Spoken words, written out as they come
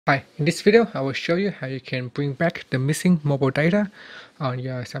Hi, in this video I will show you how you can bring back the missing mobile data on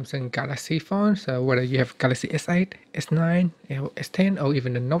your Samsung Galaxy phone. So whether you have Galaxy S8, S9, or S10 or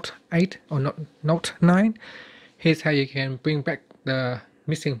even the Note 8 or Note 9, here's how you can bring back the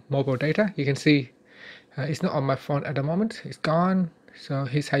missing mobile data. You can see it's not on my phone at the moment, it's gone. So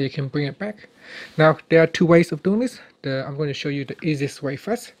here's how you can bring it back. Now there are two ways of doing this. I'm going to show you the easiest way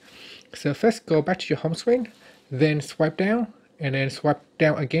first. So first go back to your home screen, then swipe down and then swipe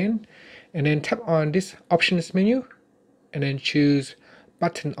down again, and then tap on this options menu and then choose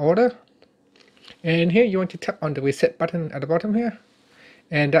button order, and here you want to tap on the reset button at the bottom here,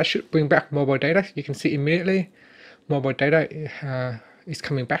 and that should bring back mobile data. You can see immediately mobile data is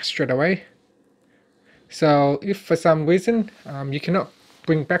coming back straight away. So if for some reason you cannot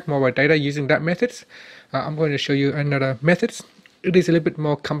bring back mobile data using that methods, I'm going to show you another methods. It is a little bit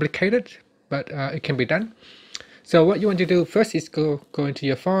more complicated, but it can be done. So what you want to do first is go into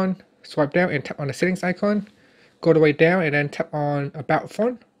your phone, swipe down and tap on the settings icon, go the way down and then tap on about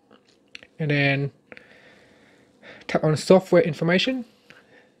phone, and then tap on software information,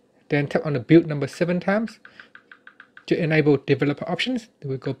 then tap on the build number 7 times to enable developer options.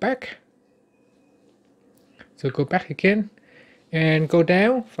 Then we go back. So go back again and go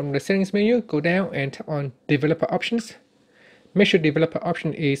down from the settings menu, go down and tap on developer options. Make sure developer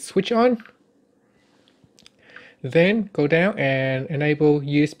option is switch on. Then go down and enable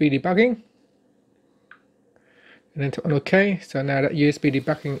USB debugging, and then tap on OK. So now that USB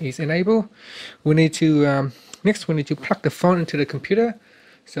debugging is enabled, we need to next we need to plug the phone into the computer.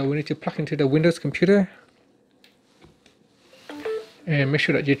 So we need to plug into the Windows computer and make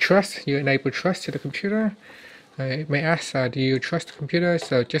sure that you enable trust to the computer. It may ask, do you trust the computer?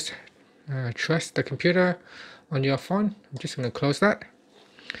 So just trust the computer on your phone. I'm just going to close that.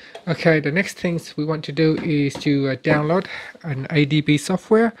 Okay, the next things we want to do is to download an ADB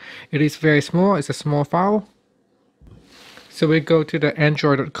software. It is very small, it's a small file. So we go to the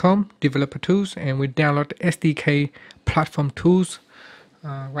android.com developer tools and we download the SDK platform tools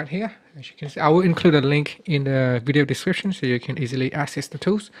right here. As you can see, I will include a link in the video description so you can easily access the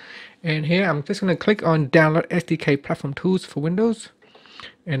tools. And here I'm just going to click on download SDK platform tools for Windows,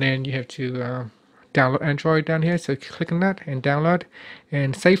 and then you have to download Android down here, so click on that and download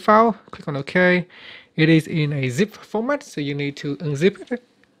and save file, click on OK. It is in a zip format, so you need to unzip it.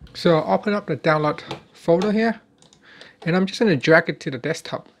 So open up the download folder here, and I'm just going to drag it to the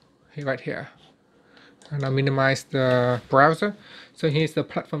desktop right here, and I'll minimize the browser. So here's the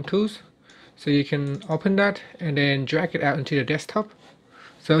platform tools, so you can open that and then drag it out into the desktop.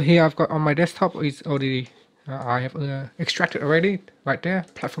 So here I've got on my desktop is already I have extracted already right there,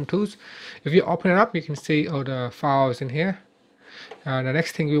 platform tools. If you open it up, you can see all the files in here. The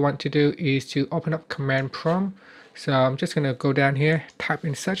next thing we want to do is to open up command prompt. So I'm just going to go down here, type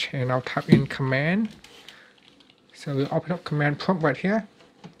in search, and I'll type in command. So we'll open up command prompt right here.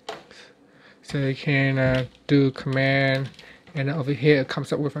 So you can do command, and over here it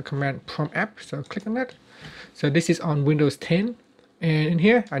comes up with a command prompt app. So click on that. So this is on Windows 10, and in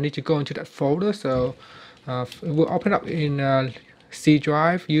here I need to go into that folder. So it will open up in C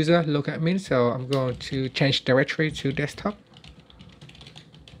drive user local admin, so I'm going to change directory to desktop.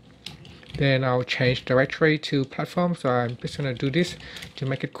 Then I'll change directory to platform, so I'm just going to do this to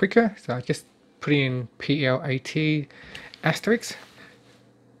make it quicker. So I just put in PLAT asterisk.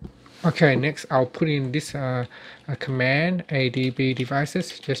 Okay, next I'll put in this command ADB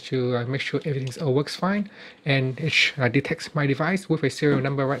devices just to make sure everything all works fine, and it detects my device with a serial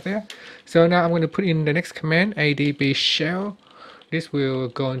number right there. So now I'm going to put in the next command, ADB shell. This will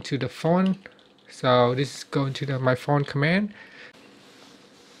go into the phone, so this is going to my phone command.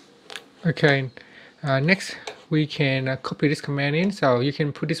 Okay, next we can copy this command in, so you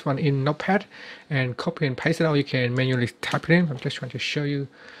can put this one in Notepad and copy and paste it, or you can manually type it in. I'm just trying to show you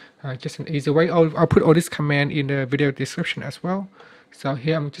just an easy way. I'll put all this command in the video description as well. So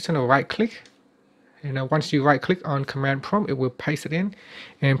here I'm just going to right click, and once you right click on command prompt, it will paste it in,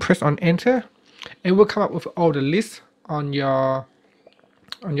 and press on enter. It will come up with all the lists on your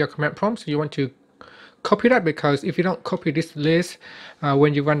command prompt. So you want to copy that, because if you don't copy this list,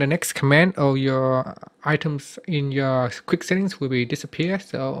 when you run the next command, all your items in your quick settings will be disappear.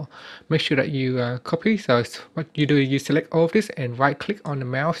 So make sure that you copy. So what you do is you select all of this and right click on the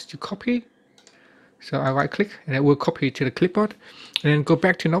mouse to copy. So I right click and it will copy to the clipboard, and then go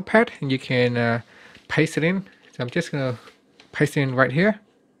back to Notepad and you can paste it in. So I'm just going to paste it in right here,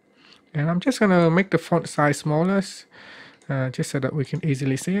 and I'm just going to make the font size smaller just so that we can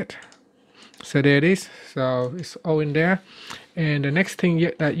easily see it. So there it is, so it's all in there. And the next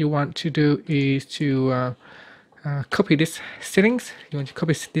thing that you want to do is to copy this settings. You want to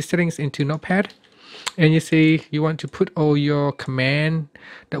copy these settings into Notepad, and you see you want to put all your command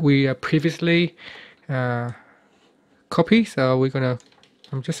that we previously copy. So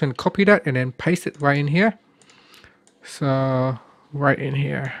I'm just gonna copy that and then paste it right in here. So right in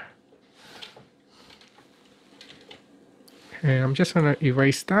here, and I'm just gonna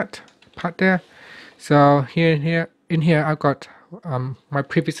erase that part there. So in here I've got my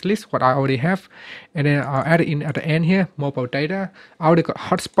previous list, what I already have, and then I'll add it in at the end here, mobile data. I already got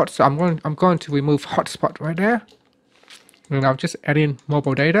hotspot, so I'm going to remove hotspot right there, and I'll just add in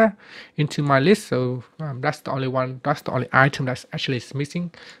mobile data into my list. So that's the only item that's actually is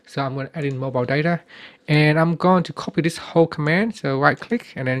missing. So I'm going to add in mobile data, and I'm going to copy this whole command. So right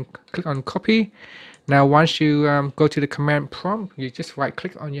click and then click on copy. Now once you go to the command prompt, you just right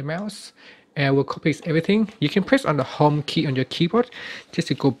click on your mouse and will copy everything. You can press on the home key on your keyboard just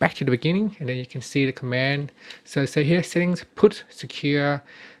to go back to the beginning, and then you can see the command. So say here, settings, put secure,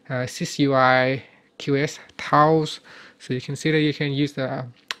 sysui qs tiles. So you can see that you can use the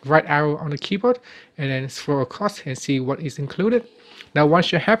right arrow on the keyboard and then scroll across and see what is included. Now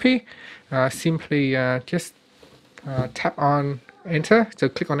once you're happy, simply just tap on enter. So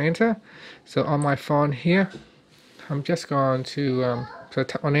click on enter. So on my phone here, I'm just going to so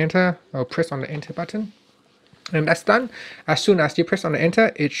tap on enter or press on the enter button, and that's done. As soon as you press on the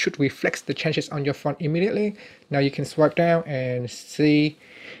enter, it should reflect the changes on your phone immediately. Now you can swipe down and see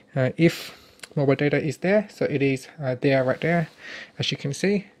if mobile data is there. So it is there right there, as you can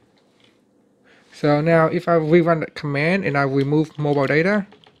see. So now if I rerun that command and I remove mobile data,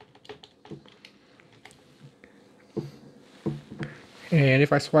 and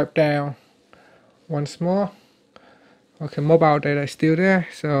if I swipe down once more, okay, mobile data is still there.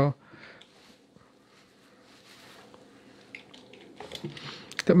 So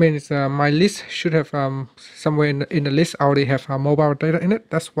that means my list should have somewhere in the list I already have mobile data in it.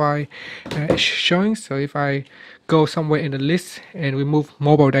 That's why it's showing. So if I go somewhere in the list and remove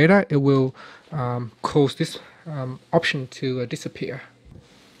mobile data, it will cause this option to disappear.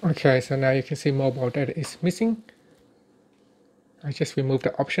 Okay, so now you can see mobile data is missing. I just removed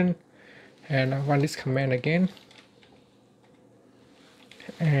the option and I run this command again,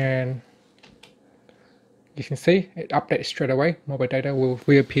 and you can see it updates straight away. Mobile data will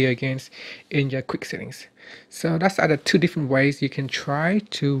reappear again in your quick settings. So that's the 2 different ways you can try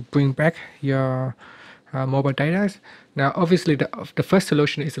to bring back your mobile data. Now obviously the first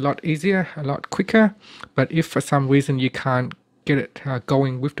solution is a lot easier, a lot quicker, but if for some reason you can't get it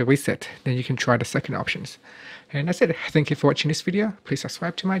going with the reset, then you can try the second options. And that's it. Thank you for watching this video. Please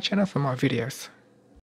subscribe to my channel for more videos.